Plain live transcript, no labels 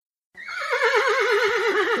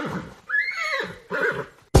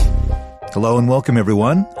Hello and welcome,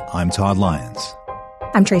 everyone. I'm Todd Lyons.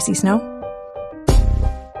 I'm Tracey Snow.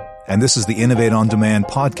 And this is the Innovate On Demand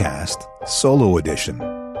podcast, Solo Edition.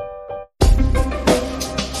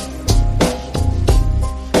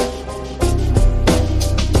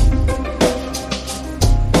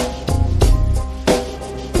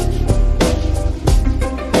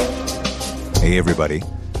 Hey, everybody.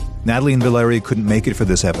 Natalie and Valerie couldn't make it for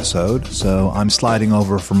this episode, so I'm sliding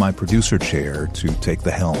over from my producer chair to take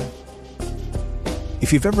the helm.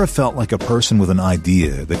 If you've ever felt like a person with an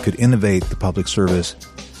idea that could innovate the public service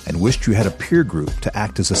and wished you had a peer group to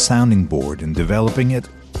act as a sounding board in developing it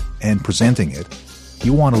and presenting it,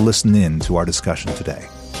 you want to listen in to our discussion today.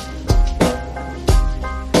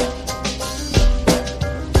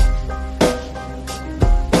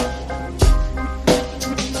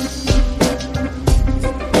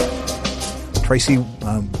 Tracey,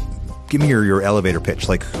 give me your elevator pitch.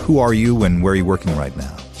 Like, who are you and where are you working right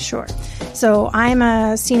now? Sure. So I'm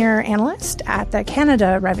a senior analyst at the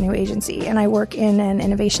Canada Revenue Agency, and I work in an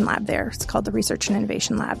innovation lab there. It's called the Research and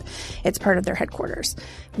Innovation Lab. It's part of their headquarters.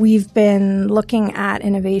 We've been looking at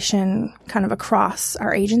innovation kind of across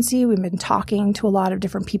our agency. We've been talking to a lot of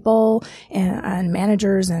different people and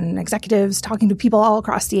managers and executives, talking to people all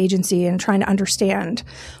across the agency and trying to understand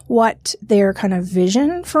what their kind of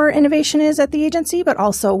vision for innovation is at the agency, but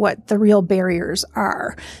also what the real barriers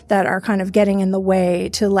are that are kind of getting in the way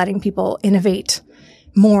to letting people innovate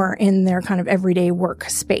more in their kind of everyday work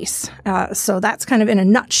space. So that's kind of in a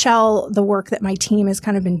nutshell the work that my team has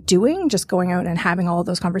kind of been doing, just going out and having all of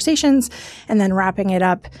those conversations and then wrapping it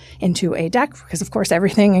up into a deck, because of course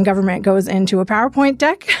everything in government goes into a PowerPoint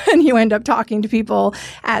deck and you end up talking to people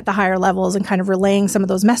at the higher levels and kind of relaying some of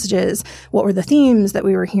those messages. What were the themes that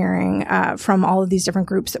we were hearing from all of these different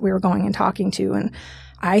groups that we were going and talking to? And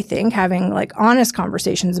I think having like honest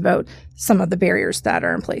conversations about some of the barriers that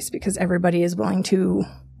are in place, because everybody is willing to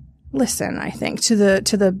listen, I think, to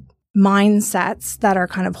the mindsets that are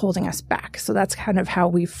kind of holding us back. So that's kind of how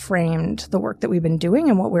we framed the work that we've been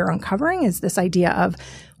doing, and what we're uncovering is this idea of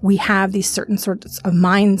we have these certain sorts of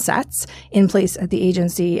mindsets in place at the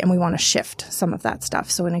agency and we want to shift some of that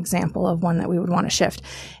stuff. So an example of one that we would want to shift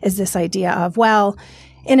is this idea of, well,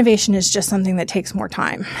 innovation is just something that takes more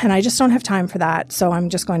time, and I just don't have time for that. So I'm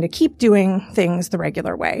just going to keep doing things the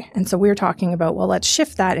regular way. And so we're talking about, well, let's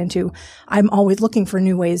shift that into, I'm always looking for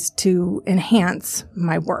new ways to enhance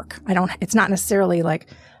my work. It's not necessarily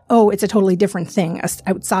like, oh, it's a totally different thing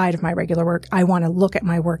outside of my regular work. I want to look at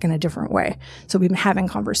my work in a different way. So we've been having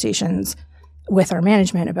conversations with our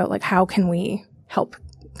management about like, how can we help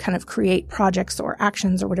kind of create projects or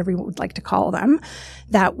actions or whatever you would like to call them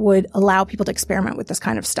that would allow people to experiment with this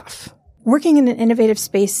kind of stuff. Working in an innovative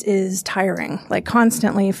space is tiring. Like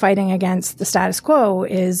constantly fighting against the status quo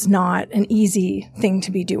is not an easy thing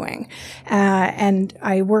to be doing. And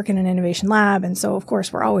I work in an innovation lab. And so of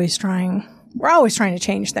course we're always trying to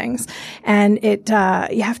change things, and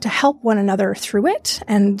you have to help one another through it.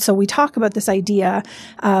 And so we talk about this idea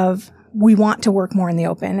of we want to work more in the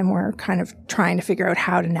open, and we're kind of trying to figure out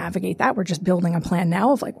how to navigate that. We're just building a plan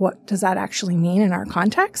now of like, what does that actually mean in our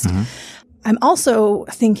context? Mm-hmm. I'm also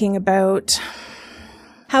thinking about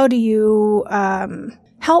how do you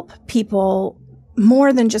help people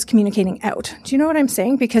more than just communicating out. Do you know what I'm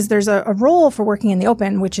saying? Because there's a role for working in the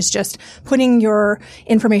open, which is just putting your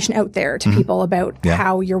information out there to people about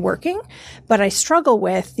how you're working. But I struggle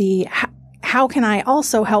with how can I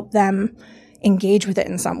also help them engage with it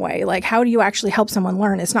in some way? Like, how do you actually help someone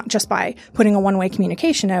learn? It's not just by putting a one-way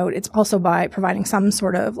communication out. It's also by providing some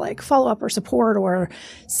sort of like follow-up or support or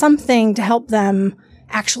something to help them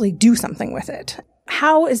actually do something with it.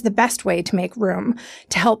 How is the best way to make room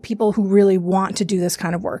to help people who really want to do this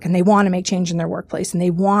kind of work and they want to make change in their workplace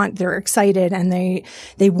and they're excited and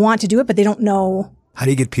they want to do it, but they don't know. How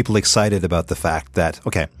do you get people excited about the fact that,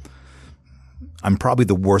 okay, I'm probably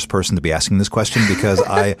the worst person to be asking this question because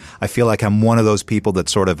I feel like I'm one of those people that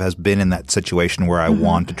sort of has been in that situation where I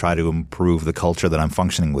want to try to improve the culture that I'm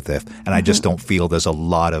functioning with it. And I just don't feel there's a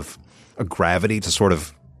lot of a gravity to sort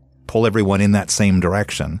of pull everyone in that same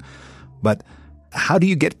direction. But how do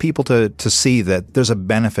you get people to see that there's a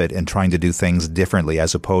benefit in trying to do things differently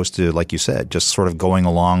as opposed to, like you said, just sort of going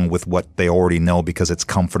along with what they already know because it's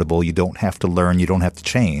comfortable? You don't have to learn. You don't have to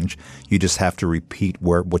change. You just have to repeat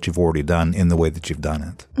what you've already done in the way that you've done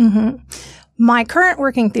it. Mm-hmm. My current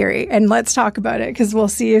working theory, and let's talk about it because we'll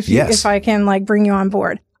see if I can like bring you on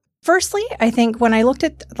board. Firstly, I think when I looked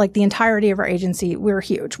at like the entirety of our agency, we were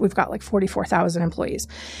huge. We've got like 44,000 employees.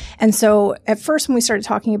 And so at first when we started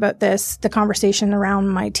talking about this, the conversation around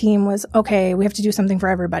my team was, okay, we have to do something for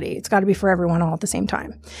everybody. It's got to be for everyone all at the same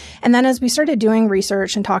time. And then as we started doing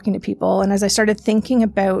research and talking to people, and as I started thinking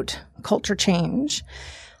about culture change,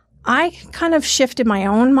 I kind of shifted my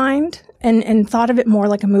own mind and thought of it more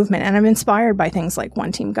like a movement. And I'm inspired by things like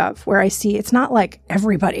One Team Gov, where I see it's not like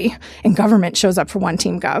everybody in government shows up for One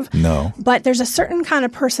Team Gov. No. But there's a certain kind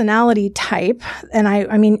of personality type. And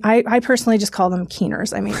I personally just call them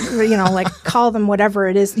keeners. I mean, like call them whatever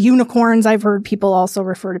it is. Unicorns, I've heard people also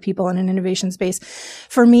refer to people in an innovation space.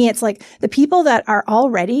 For me, it's like the people that are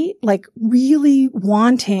already like really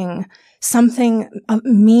wanting something of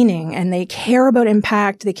meaning, and they care about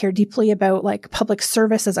impact. They care deeply about like public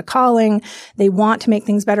service as a calling. They want to make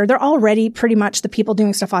things better. They're already pretty much the people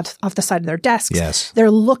doing stuff off the side of their desks. Yes.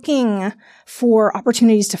 They're looking for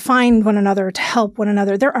opportunities to find one another, to help one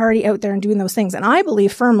another. They're already out there and doing those things. And I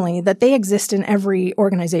believe firmly that they exist in every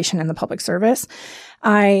organization in the public service.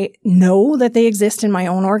 I know that they exist in my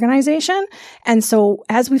own organization. And so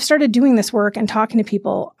as we've started doing this work and talking to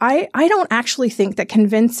people, I don't actually think that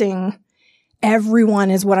convincing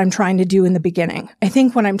everyone is what I'm trying to do in the beginning. I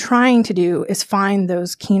think what I'm trying to do is find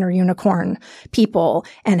those keener unicorn people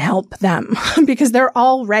and help them because they're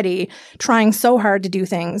already trying so hard to do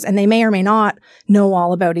things, and they may or may not know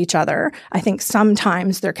all about each other. I think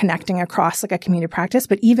sometimes they're connecting across like a community practice,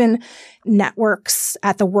 but even networks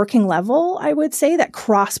at the working level, I would say that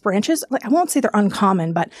cross branches, like I won't say they're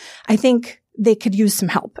uncommon, but I think they could use some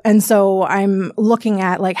help. And so I'm looking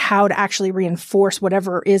at like how to actually reinforce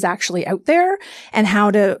whatever is actually out there and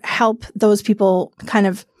how to help those people kind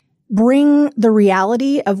of bring the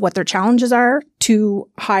reality of what their challenges are to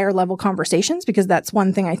higher level conversations, because that's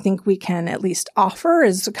one thing I think we can at least offer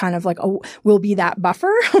is kind of like, we'll be that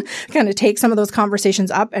buffer, kind of take some of those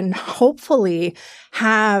conversations up and hopefully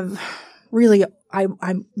have really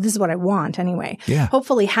this is what I want anyway. Yeah.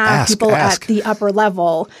 Hopefully have people at the upper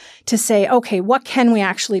level to say, okay, what can we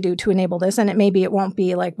actually do to enable this? And it won't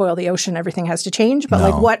be like boil the ocean, everything has to change, but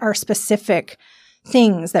like what are specific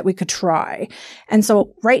things that we could try? And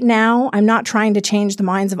so right now, I'm not trying to change the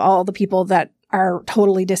minds of all the people that are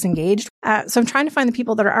totally disengaged. So I'm trying to find the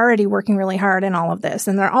people that are already working really hard in all of this,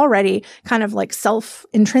 and they're already kind of like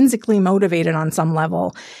intrinsically motivated on some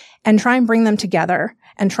level, and try and bring them together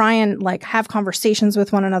and try and like have conversations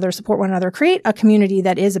with one another, support one another, create a community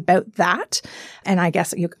that is about that. And I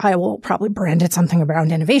guess I will probably brand it something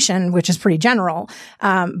around innovation, which is pretty general.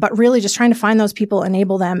 But really just trying to find those people,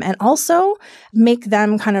 enable them, and also make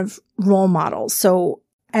them kind of role models. So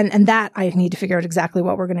And that I need to figure out exactly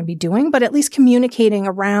what we're going to be doing, but at least communicating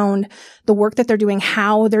around the work that they're doing,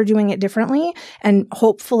 how they're doing it differently, and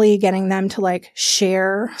hopefully getting them to like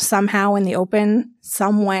share somehow in the open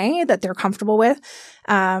some way that they're comfortable with,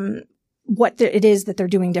 what it is that they're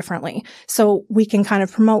doing differently. So we can kind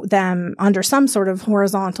of promote them under some sort of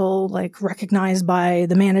horizontal, like recognized by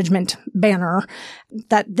the management banner,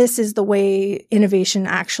 that this is the way innovation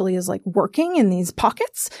actually is like working in these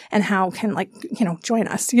pockets, and how can like, join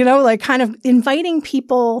us, like kind of inviting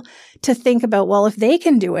people to think about, well, if they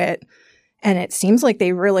can do it, and it seems like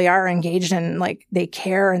they really are engaged and like they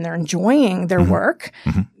care and they're enjoying their work,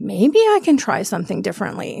 maybe I can try something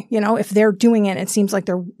differently. If they're doing it, it seems like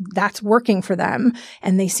that's working for them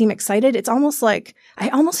and they seem excited. It's almost like, I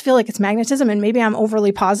almost feel like it's magnetism, and maybe I'm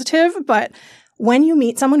overly positive, but when you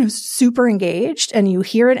meet someone who's super engaged and you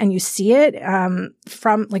hear it and you see it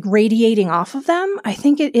from like radiating off of them, I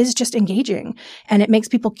think it is just engaging, and it makes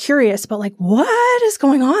people curious about like, what is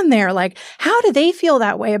going on there? Like, how do they feel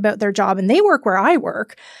that way about their job? And they work where I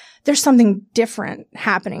work. There's something different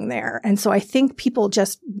happening there. And so I think people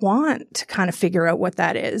just want to kind of figure out what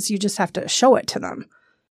that is. You just have to show it to them.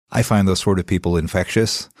 I find those sort of people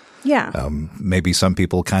infectious. Yeah. Maybe some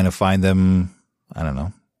people kind of find them, I don't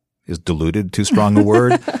know, is diluted too strong a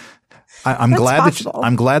word. I'm glad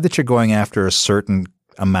that you're going after a certain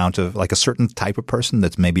amount of like a certain type of person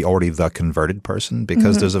that's maybe already the converted person,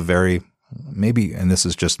 because there's a very maybe, and this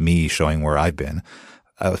is just me showing where I've been,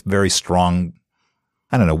 a very strong,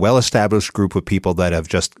 I don't know, well-established group of people that have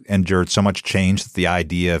just endured so much change that the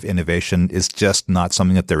idea of innovation is just not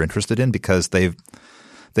something that they're interested in, because they've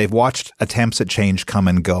watched attempts at change come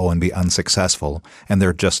and go and be unsuccessful, and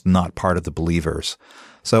they're just not part of the believers.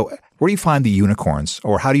 So where do you find the unicorns,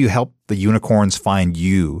 or how do you help the unicorns find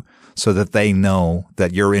you so that they know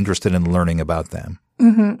that you're interested in learning about them?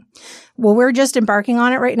 Well, we're just embarking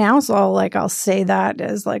on it right now. So I'll say that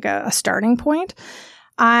as like a starting point.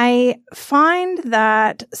 I find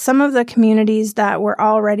that some of the communities that we're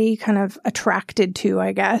already kind of attracted to,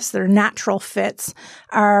 I guess, their natural fits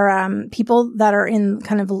are people that are in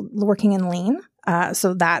kind of working in lean.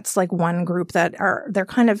 So that's like one group that they're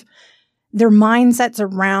kind of, their mindsets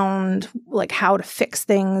around like how to fix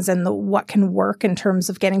things and what can work in terms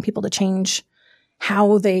of getting people to change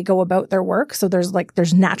how they go about their work. So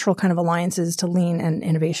there's natural kind of alliances to lean and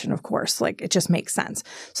innovation, of course. Like it just makes sense.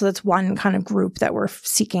 So that's one kind of group that we're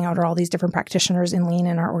seeking out, are all these different practitioners in lean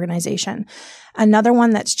in our organization. Another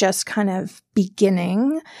one that's just kind of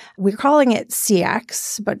beginning, we're calling it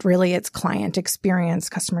CX, but really it's client experience,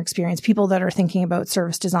 customer experience, people that are thinking about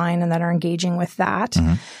service design and that are engaging with that.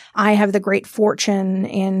 Mm-hmm. I have the great fortune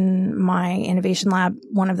in my innovation lab.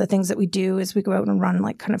 One of the things that we do is we go out and run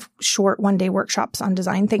like kind of short one-day workshops on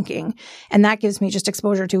design thinking. And that gives me just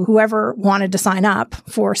exposure to whoever wanted to sign up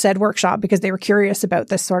for said workshop because they were curious about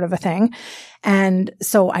this sort of a thing. And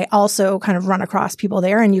so I also kind of run across people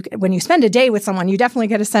there. And when you spend a day with someone, you definitely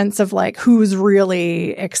get a sense of like who's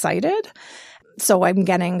really excited. So I'm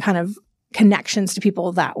getting kind of connections to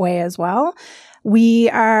people that way as well. We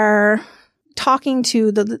are talking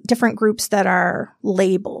to the different groups that are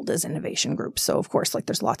labeled as innovation groups. So of course, like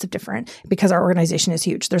there's lots of different, because our organization is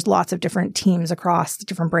huge, there's lots of different teams across the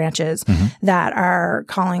different branches that are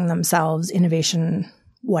calling themselves innovation,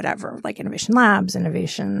 whatever, like innovation labs,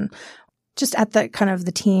 innovation. Just at the kind of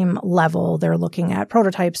the team level, they're looking at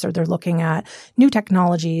prototypes or they're looking at new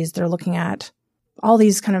technologies. They're looking at all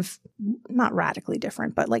these kind of not radically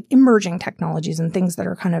different, but like emerging technologies and things that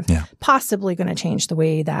are kind of possibly going to change the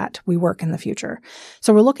way that we work in the future.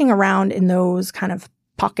 So we're looking around in those kind of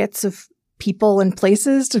pockets of people and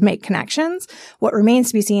places to make connections. What remains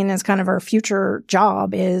to be seen as kind of our future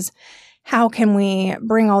job is how can we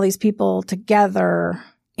bring all these people together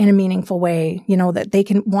in a meaningful way, you know, that they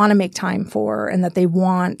can want to make time for and that they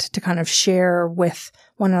want to kind of share with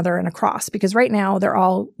one another and across. Because right now they're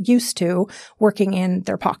all used to working in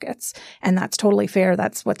their pockets. And that's totally fair.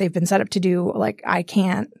 That's what they've been set up to do. Like I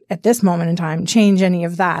can't at this moment in time change any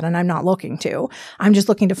of that. And I'm not looking to. I'm just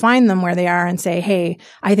looking to find them where they are and say, hey,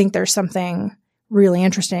 I think there's something really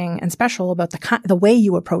interesting and special about the way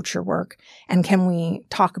you approach your work. And can we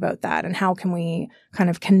talk about that? And how can we kind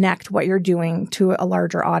of connect what you're doing to a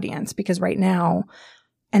larger audience? Because right now,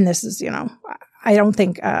 and this is, you know, I don't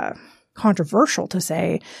think controversial to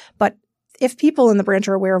say, but if people in the branch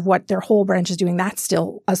are aware of what their whole branch is doing, that's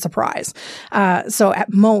still a surprise. So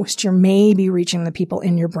at most, you're maybe reaching the people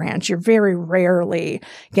in your branch. You're very rarely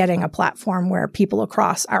getting a platform where people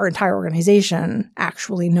across our entire organization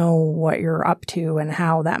actually know what you're up to and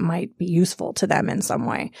how that might be useful to them in some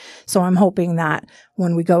way. So I'm hoping that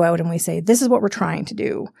when we go out and we say, this is what we're trying to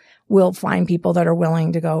do, we'll find people that are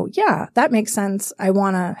willing to go, yeah, that makes sense. I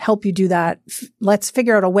want to help you do that. Let's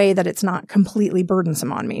figure out a way that it's not completely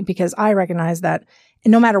burdensome on me, because I recognize that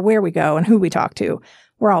no matter where we go and who we talk to,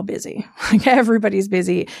 we're all busy. Like everybody's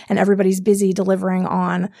busy, and everybody's busy delivering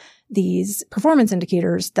on these performance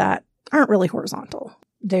indicators that aren't really horizontal.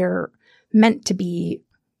 They're meant to be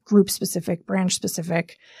group specific, branch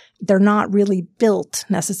specific. They're not really built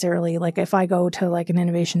necessarily. Like if I go to like an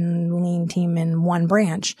innovation lean team in one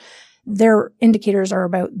branch, their indicators are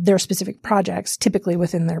about their specific projects, typically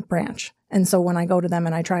within their branch. And so when I go to them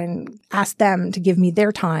and I try and ask them to give me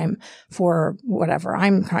their time for whatever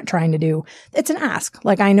I'm trying to do, it's an ask.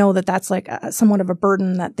 Like I know that that's like somewhat of a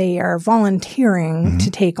burden that they are volunteering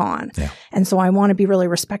to take on. Yeah. And so I want to be really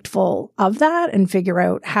respectful of that and figure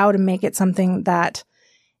out how to make it something that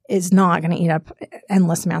is not going to eat up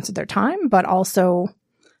endless amounts of their time, but also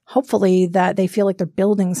hopefully that they feel like they're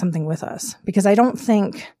building something with us. Because I don't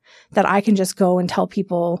think that I can just go and tell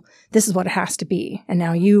people, this is what it has to be, and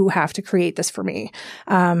now you have to create this for me.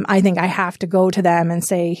 I think I have to go to them and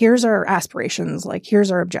say, here's our aspirations, like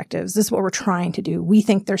here's our objectives. This is what we're trying to do. We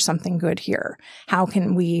think there's something good here. How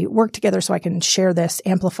can we work together so I can share this,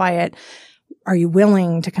 amplify it? Are you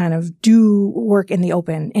willing to kind of do work in the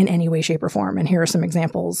open in any way, shape, or form? And here are some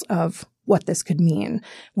examples of what this could mean.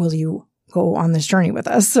 Will you go on this journey with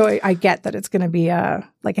us? So I get that it's going to be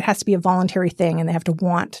it has to be a voluntary thing, and they have to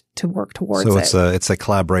want to work towards it. So it's a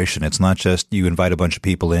collaboration. It's not just you invite a bunch of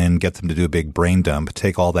people in, get them to do a big brain dump,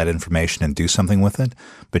 take all that information and do something with it,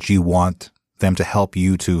 but you want them to help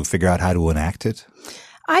you to figure out how to enact it?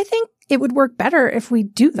 I think it would work better if we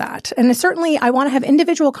do that. And certainly I want to have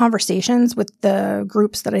individual conversations with the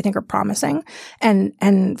groups that I think are promising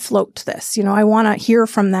and float this. You know, I want to hear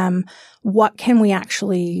from them what can we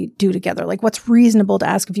actually do together? Like, what's reasonable to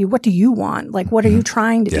ask of you? What do you want? Like, what are you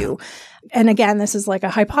trying to do? And again, this is like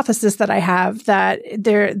a hypothesis that I have, that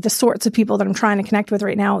they're the sorts of people that I'm trying to connect with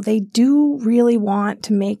right now. They do really want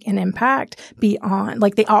to make an impact beyond,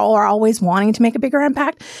 like they are always wanting to make a bigger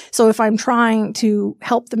impact. So if I'm trying to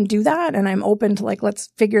help them do that and I'm open to like, let's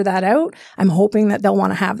figure that out, I'm hoping that they'll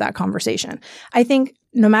want to have that conversation. I think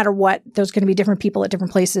no matter what, there's going to be different people at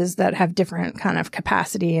different places that have different kind of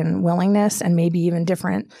capacity and willingness, and maybe even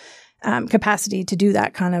different capacity to do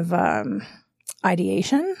that kind of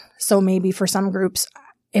ideation. So maybe for some groups,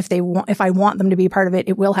 if I want them to be part of it,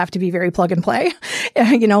 it will have to be very plug and play.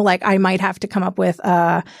 Like I might have to come up with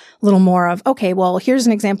a little more of, okay, well, here's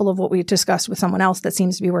an example of what we discussed with someone else that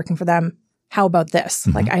seems to be working for them. How about this?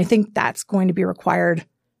 Mm-hmm. Like, I think that's going to be required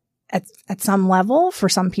at some level for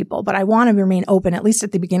some people, but I want to remain open, at least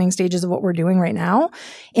at the beginning stages of what we're doing right now,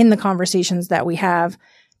 in the conversations that we have,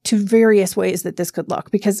 to various ways that this could look.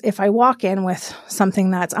 Because if I walk in with something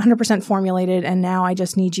that's 100% formulated and now I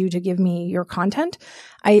just need you to give me your content,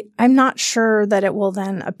 I'm not sure that it will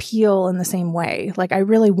then appeal in the same way. Like, I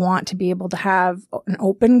really want to be able to have an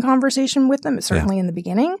open conversation with them, certainly in the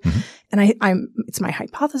beginning. Mm-hmm. And it's my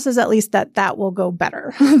hypothesis, at least, that will go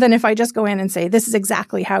better than if I just go in and say, this is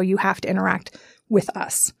exactly how you have to interact with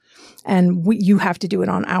us. And you have to do it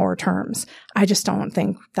on our terms. I just don't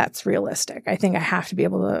think that's realistic. I think I have to be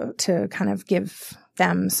able to kind of give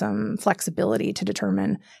them some flexibility to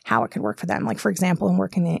determine how it could work for them. Like, for example, in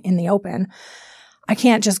working in the open, I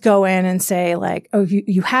can't just go in and say like, oh,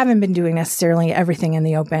 you haven't been doing necessarily everything in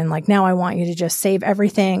the open. Like, now I want you to just save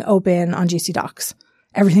everything open on GC Docs,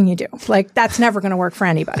 everything you do. Like, that's never going to work for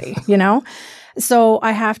anybody, So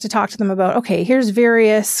I have to talk to them about, okay, here's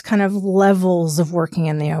various kind of levels of working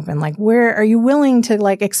in the open. Like, where are you willing to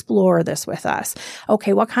like explore this with us?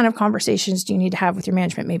 Okay, what kind of conversations do you need to have with your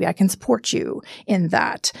management? Maybe I can support you in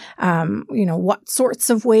that. What sorts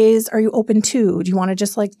of ways are you open to? Do you want to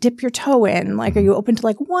just like dip your toe in? Like, are you open to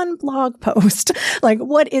like one blog post? Like,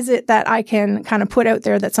 what is it that I can kind of put out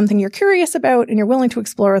there that's something you're curious about and you're willing to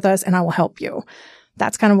explore with us, and I will help you?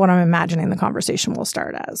 That's kind of what I'm imagining the conversation will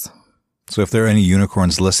start as. So if there are any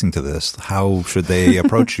unicorns listening to this, how should they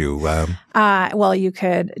approach you? Well, you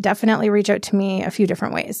could definitely reach out to me a few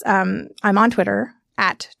different ways. I'm on Twitter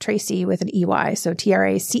at Tracey with an EY. So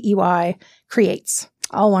TRACEY creates,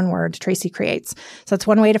 all one word, Tracey creates. So that's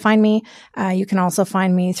one way to find me. You can also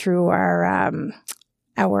find me through our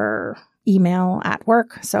email at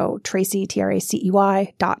work. So Tracey, TRACEY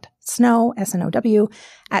 .snow, SNOW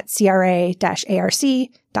at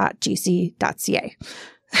CRA-ARC.GC.ca.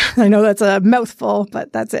 I know that's a mouthful,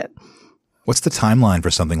 but that's it. What's the timeline for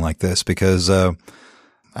something like this? Because I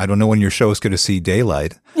don't know when your show is going to see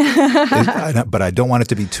daylight, but I don't want it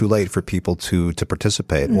to be too late for people to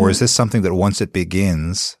participate. Mm-hmm. Or is this something that once it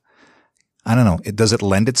begins, I don't know, does it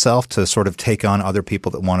lend itself to sort of take on other people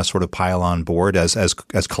that want to sort of pile on board as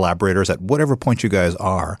collaborators at whatever point you guys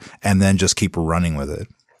are, and then just keep running with it?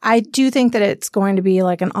 I do think that it's going to be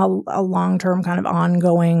like a long-term kind of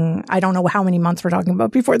ongoing, I don't know how many months we're talking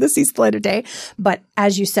about before this sees the light of day. But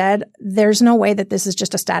as you said, there's no way that this is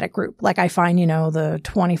just a static group. Like I find, the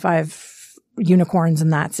 25 unicorns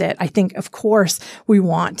and that's it. I think, of course, we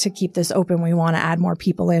want to keep this open. We want to add more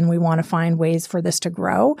people in. We want to find ways for this to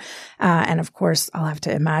grow. And of course, I'll have to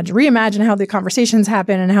reimagine how the conversations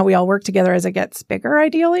happen and how we all work together as it gets bigger,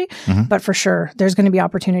 ideally. Mm-hmm. But for sure, there's going to be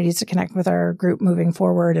opportunities to connect with our group moving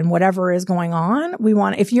forward, and whatever is going on,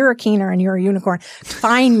 if you're a keener and you're a unicorn,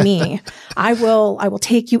 find me. I will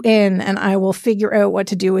take you in and I will figure out what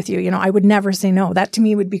to do with you. I would never say no. That to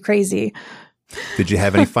me would be crazy. Did you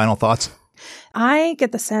have any final thoughts? I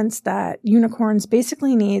get the sense that unicorns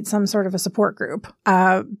basically need some sort of a support group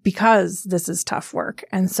because this is tough work.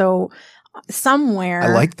 And so somewhere.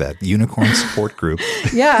 I like that. Unicorn support group.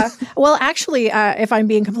 Yeah. Well, actually, if I'm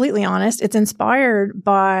being completely honest, it's inspired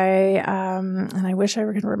by, and I wish I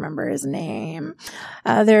could remember his name.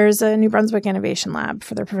 There's a New Brunswick Innovation Lab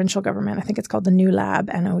for their provincial government. I think it's called the New Lab,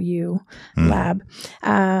 NOU Lab.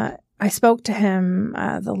 I spoke to him,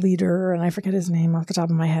 the leader, and I forget his name off the top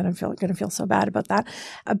of my head. I'm going to feel so bad about that.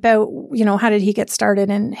 About, how did he get started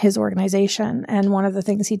in his organization? And one of the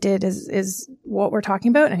things he did is what we're talking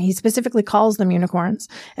about. And he specifically calls them unicorns,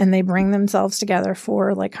 and they bring themselves together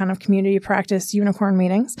for like kind of community practice unicorn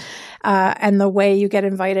meetings. And the way you get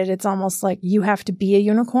invited, it's almost like you have to be a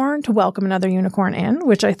unicorn to welcome another unicorn in,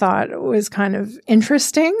 which I thought was kind of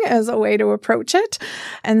interesting as a way to approach it.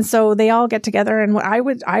 And so they all get together, and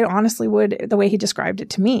I honestly honestly would, the way he described it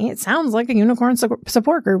to me, it sounds like a unicorn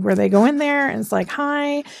support group where they go in there and it's like,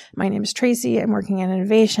 hi, my name is Tracey. I'm working in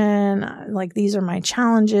innovation. Like, these are my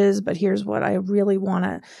challenges, but here's what I really want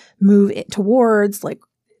to move it towards. Like,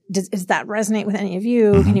 does that resonate with any of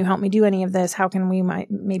you? Mm-hmm. Can you help me do any of this? How can we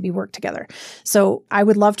maybe work together? So I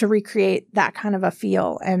would love to recreate that kind of a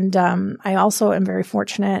feel. And I also am very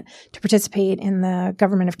fortunate to participate in the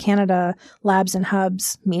Government of Canada Labs and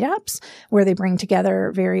Hubs meetups, where they bring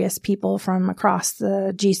together various people from across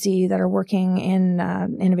the GC that are working in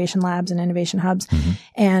innovation labs and innovation hubs. Mm-hmm.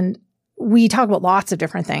 And we talk about lots of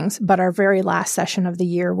different things, but our very last session of the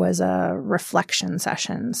year was a reflection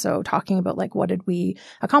session. So talking about like, what did we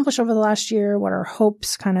accomplish over the last year? What are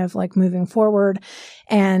hopes kind of like moving forward?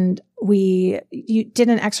 And you did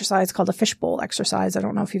an exercise called a fishbowl exercise. I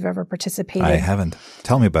don't know if you've ever participated. I haven't.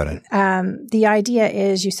 Tell me about it. The idea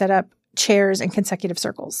is you set up chairs in consecutive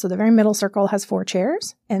circles. So the very middle circle has 4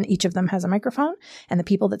 chairs, and each of them has a microphone. And the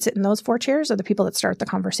people that sit in those 4 chairs are the people that start the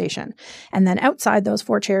conversation. And then outside those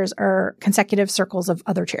 4 chairs are consecutive circles of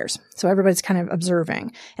other chairs. So everybody's kind of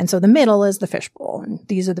observing. And so the middle is the fishbowl. And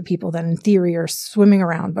these are the people that in theory are swimming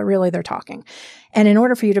around, but really they're talking. And in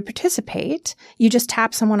order for you to participate, you just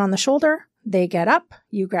tap someone on the shoulder. They get up,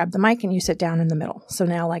 you grab the mic, and you sit down in the middle. So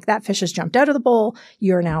now, like, that fish has jumped out of the bowl,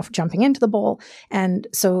 you're now jumping into the bowl. And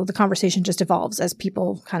so the conversation just evolves as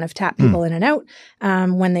people kind of tap people in and out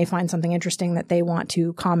when they find something interesting that they want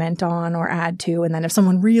to comment on or add to. And then if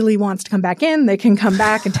someone really wants to come back in, they can come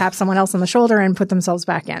back and tap someone else on the shoulder and put themselves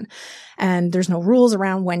back in. And there's no rules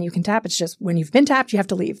around when you can tap. It's just when you've been tapped, you have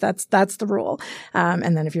to leave. That's the rule.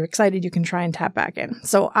 And then if you're excited, you can try and tap back in.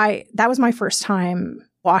 So that was my first time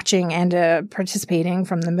watching and participating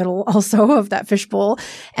from the middle also of that fishbowl.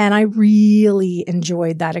 And I really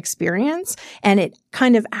enjoyed that experience. And it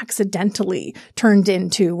kind of accidentally turned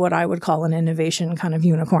into what I would call an innovation kind of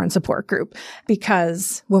unicorn support group.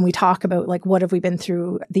 Because when we talk about like, what have we been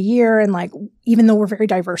through the year? And like, even though we're a very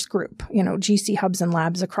diverse group, GC hubs and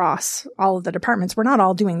labs across all of the departments, we're not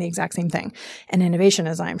all doing the exact same thing. And innovation,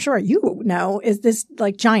 as I'm sure you know, is this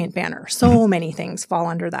like giant banner. So many things fall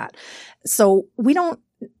under that. So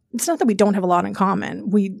it's not that we don't have a lot in common.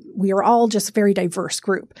 We are all just a very diverse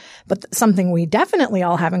group. But something we definitely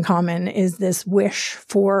all have in common is this wish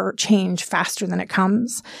for change faster than it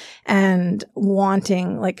comes, and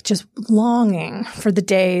wanting, like, just longing for the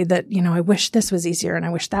day that, I wish this was easier and I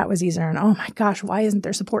wish that was easier. And oh my gosh, why isn't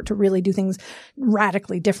there support to really do things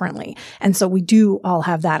radically differently? And so we do all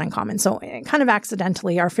have that in common. So kind of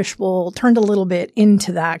accidentally, our fishbowl turned a little bit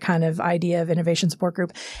into that kind of idea of innovation support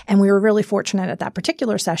group. And we were really fortunate at that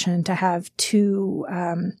particular session to have 2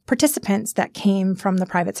 participants that came from the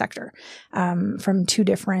private sector, from 2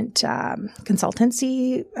 different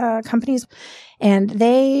consultancy companies. And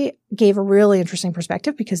they gave a really interesting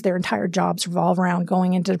perspective because their entire jobs revolve around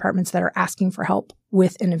going into departments that are asking for help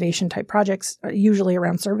with innovation type projects, usually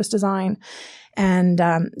around service design. And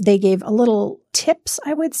they gave a little tips,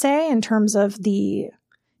 I would say, in terms of the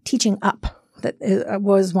teaching up. That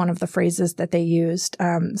was one of the phrases that they used.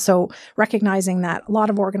 So recognizing that a lot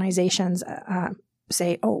of organizations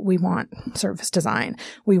say, oh, we want service design,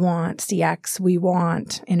 we want CX, we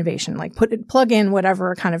want innovation, like plug in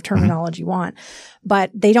whatever kind of terminology you want, but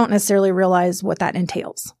they don't necessarily realize what that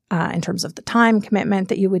entails. In terms of the time commitment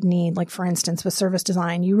that you would need. Like, for instance, with service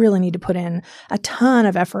design, you really need to put in a ton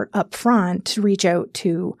of effort up front to reach out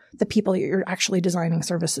to the people you're actually designing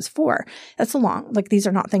services for. That's these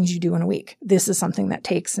are not things you do in a week. This is something that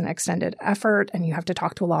takes an extended effort, and you have to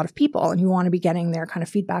talk to a lot of people, and you want to be getting their kind of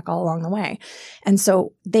feedback all along the way. And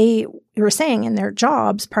so they were saying in their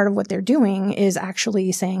jobs, part of what they're doing is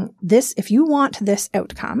actually saying this, if you want this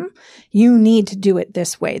outcome, you need to do it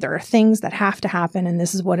this way. There are things that have to happen, and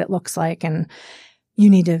this is what it looks like. And you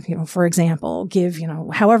need to, for example, give,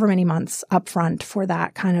 however many months upfront for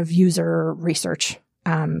that kind of user research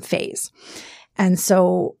phase. And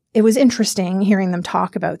so it was interesting hearing them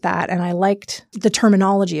talk about that. And I liked the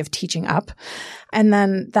terminology of teaching up. And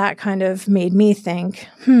then that kind of made me think,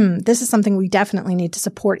 this is something we definitely need to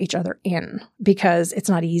support each other in, because it's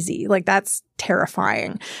not easy. Like, that's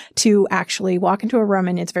terrifying to actually walk into a room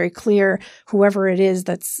and it's very clear whoever it is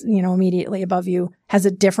that's, immediately above you has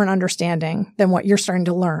a different understanding than what you're starting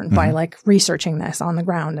to learn by like researching this on the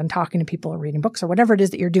ground and talking to people or reading books or whatever it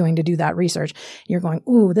is that you're doing to do that research. You're going,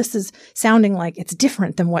 ooh, this is sounding like it's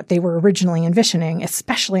different than what they were originally envisioning,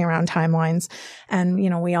 especially around timelines. And,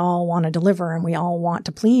 we all want to deliver and we all want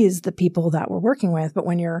to please the people that we're working with. But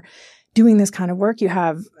when you're doing this kind of work, you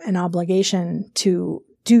have an obligation to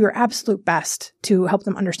do your absolute best to help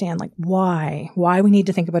them understand like why we need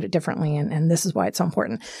to think about it differently. And this is why it's so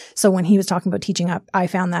important. So when he was talking about teaching up, I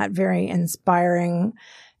found that very inspiring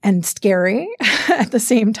and scary at the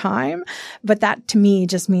same time. But that to me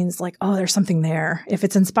just means like, oh, there's something there. If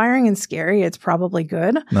it's inspiring and scary, it's probably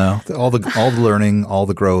good. No, all the learning, all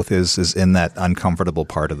the growth is in that uncomfortable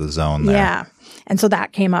part of the zone there. Yeah. And so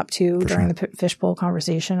that came up too during the fishbowl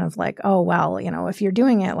conversation of like, oh, well, if you're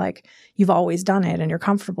doing it like you've always done it and you're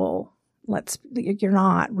comfortable, you're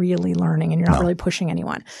not really learning and you're not really pushing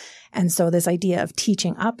anyone. And so this idea of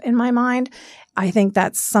teaching up in my mind, I think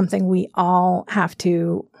that's something we all have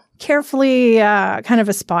to carefully kind of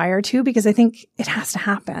aspire to, because I think it has to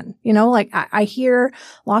happen. Like I hear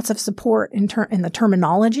lots of support in the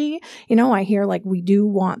terminology. I hear like we do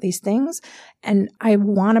want these things, and I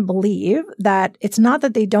want to believe that it's not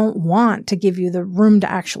that they don't want to give you the room to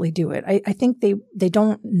actually do it. I think they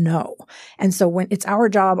don't know. And so when it's our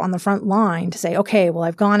job on the front line to say, okay, well,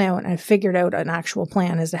 I've gone out and I've figured out an actual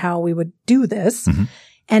plan as to how we would do this. Mm-hmm.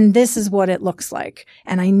 And this is what it looks like.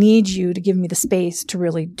 And I need you to give me the space to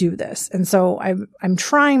really do this. And so I'm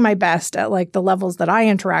trying my best at like the levels that I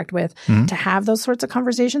interact with to have those sorts of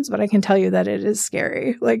conversations. But I can tell you that it is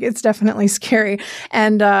scary. Like it's definitely scary.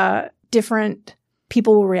 And different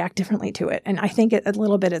people will react differently to it. And I think a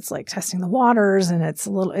little bit it's like testing the waters, and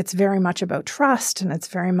it's very much about trust, and it's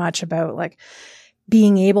very much about like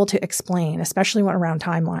being able to explain, especially when around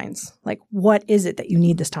timelines. Like, what is it that you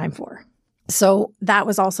need this time for? So that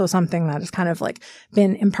was also something that has kind of like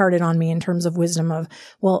been imparted on me in terms of wisdom of,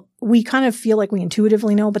 well, we kind of feel like we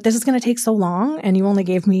intuitively know, but this is going to take so long and you only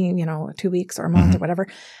gave me, 2 weeks or a month or whatever.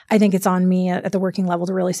 I think it's on me at the working level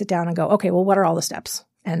to really sit down and go, okay, well, what are all the steps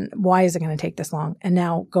and why is it going to take this long? And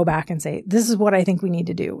now go back and say, this is what I think we need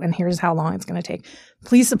to do. And here's how long it's going to take.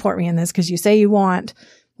 Please support me in this, because you say you want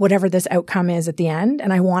whatever this outcome is at the end,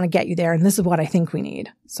 and I want to get you there. And this is what I think we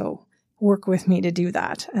need. So work with me to do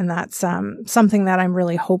that. And that's something that I'm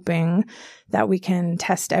really hoping that we can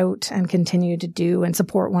test out and continue to do and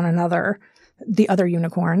support one another, the other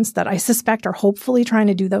unicorns that I suspect are hopefully trying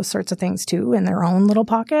to do those sorts of things too in their own little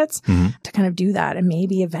pockets to kind of do that. And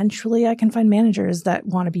maybe eventually I can find managers that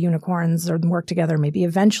want to be unicorns or work together. Maybe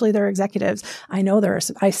eventually they're executives. I know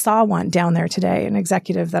I saw one down there today, an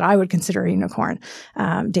executive that I would consider a unicorn.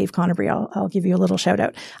 Dave Connery, I'll give you a little shout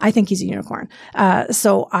out. I think he's a unicorn.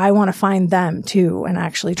 So I want to find them too and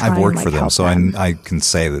actually try I've worked and for them, so them. I can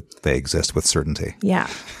say that they exist with certainty. Yeah.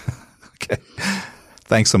 Okay.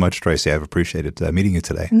 Thanks so much, Tracey. I've appreciated meeting you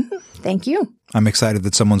today. Thank you. I'm excited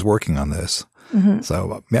that someone's working on this.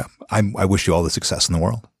 So, I wish you all the success in the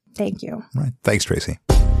world. Thank you. All right. Thanks, Tracey.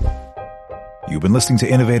 You've been listening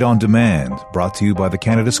to Innovate on Demand, brought to you by the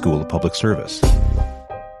Canada School of Public Service.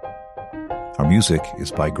 Our music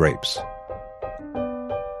is by Grapes.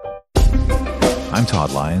 I'm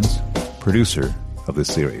Todd Lyons, producer of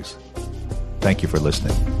this series. Thank you for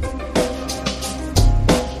listening.